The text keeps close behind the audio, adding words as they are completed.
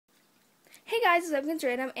Hey guys, it's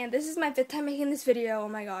Webkinzrandom, and this is my 5th time making this video. Oh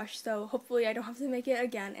my gosh, so hopefully I don't have to make it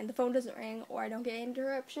again, and the phone doesn't ring, or I don't get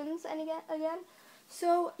interruptions again.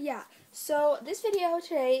 So yeah, so this video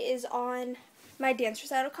today is on my dance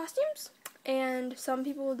recital costumes, and some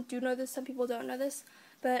people do know this, some people don't know this,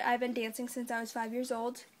 but I've been dancing since I was 5 years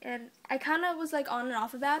old, and I kind of was like on and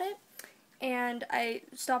off about it, and I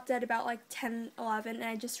stopped at about like 10, 11, and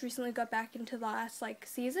I just recently got back into the last like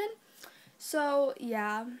season. So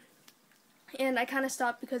yeah. And I kind of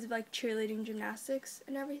stopped because of like cheerleading, gymnastics,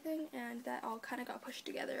 and everything, and that all kind of got pushed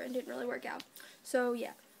together and didn't really work out. So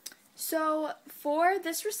yeah. So for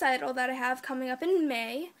this recital that I have coming up in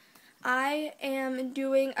May, I am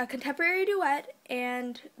doing a contemporary duet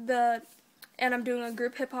and I'm doing a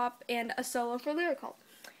group hip hop and a solo for lyrical.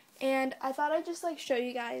 And I thought I'd just like show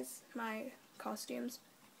you guys my costumes.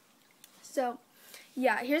 So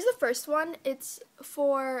yeah, here's the first one. It's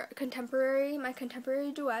for my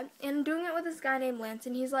contemporary duet, and I'm doing it with this guy named Lance,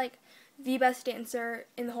 and he's like the best dancer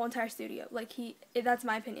in the whole entire studio. Like that's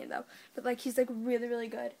my opinion though, but like he's like really, really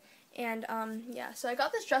good. And yeah, so I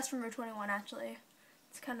got this dress from Route 21 actually.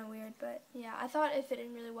 It's kind of weird, but yeah, I thought it fit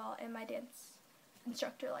in really well, and my dance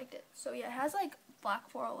instructor liked it. So yeah, it has like black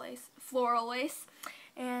floral lace,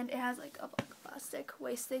 and it has like a black plastic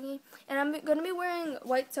waist thingy, and I'm going to be wearing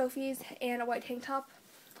white Sophies and a white tank top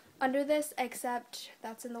under this, except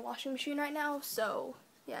that's in the washing machine right now, so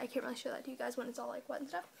yeah, I can't really show that to you guys when it's all like wet and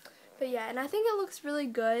stuff. But yeah, and I think it looks really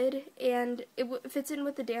good, and it fits in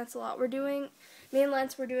with the dance a lot. Me and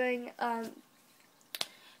Lance were doing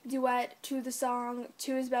duet to the song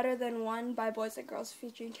Two is Better Than One by Boys Like Girls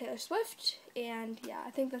featuring Taylor Swift, and yeah,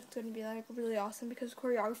 I think that's going to be like really awesome because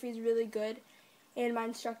choreography is really good, and my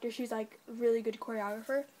instructor, she's like a really good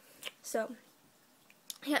choreographer. So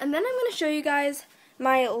yeah, and then I'm going to show you guys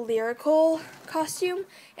my lyrical costume,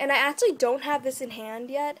 and I actually don't have this in hand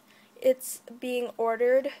yet. It's being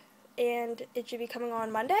ordered and it should be coming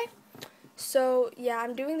on Monday. So yeah,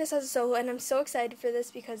 I'm doing this as a solo, and I'm so excited for this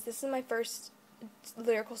because this is my first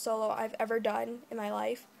lyrical solo I've ever done in my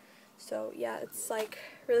life. So yeah, it's like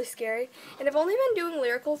really scary, and I've only been doing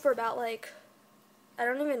lyrical for about like, I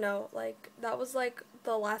don't even know, like that was like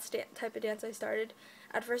the last type of dance I started.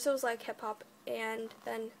 At first it was like hip hop, and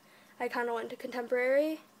then I kind of went to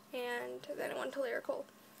contemporary, and then I went to lyrical.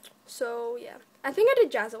 So yeah, I think I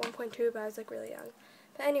did jazz at one point too, but I was like really young.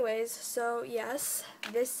 But anyways, so yes,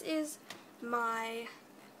 this is my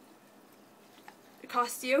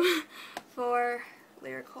costume for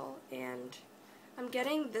lyrical, and I'm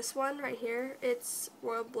getting this one right here. It's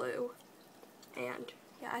royal blue, and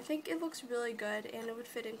yeah, I think it looks really good, and it would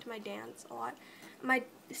fit into my dance a lot. My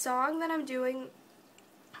song that I'm doing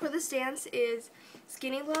for this dance is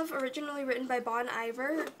Skinny Love, originally written by Bon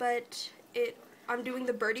Iver, but I'm doing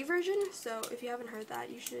the Birdie version, so if you haven't heard that,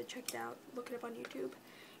 you should check it out. Look it up on YouTube.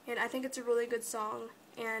 And I think it's a really good song,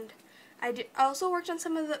 and I also worked on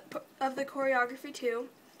some of the choreography too,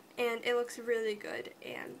 and it looks really good.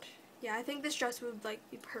 And yeah, I think this dress would like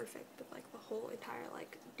be perfect with like the whole entire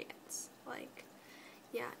like dance. Like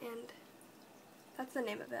yeah, and that's the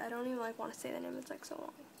name of it. I don't even like want to say the name, it's like so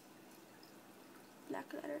long.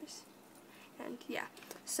 Black letters. And yeah,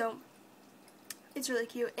 so it's really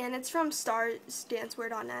cute, and it's from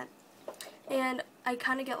starsdancewear.net, and I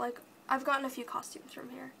kind of get like, I've gotten a few costumes from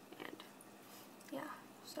here, and yeah,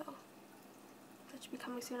 so that should be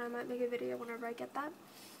coming soon. I might make a video whenever I get that,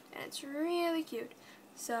 and it's really cute.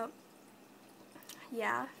 So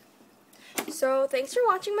yeah, so thanks for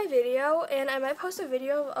watching my video, and I might post a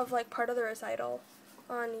video of like part of the recital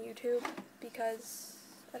on YouTube because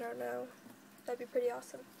I don't know, that'd be pretty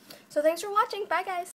awesome. So thanks for watching. Bye guys.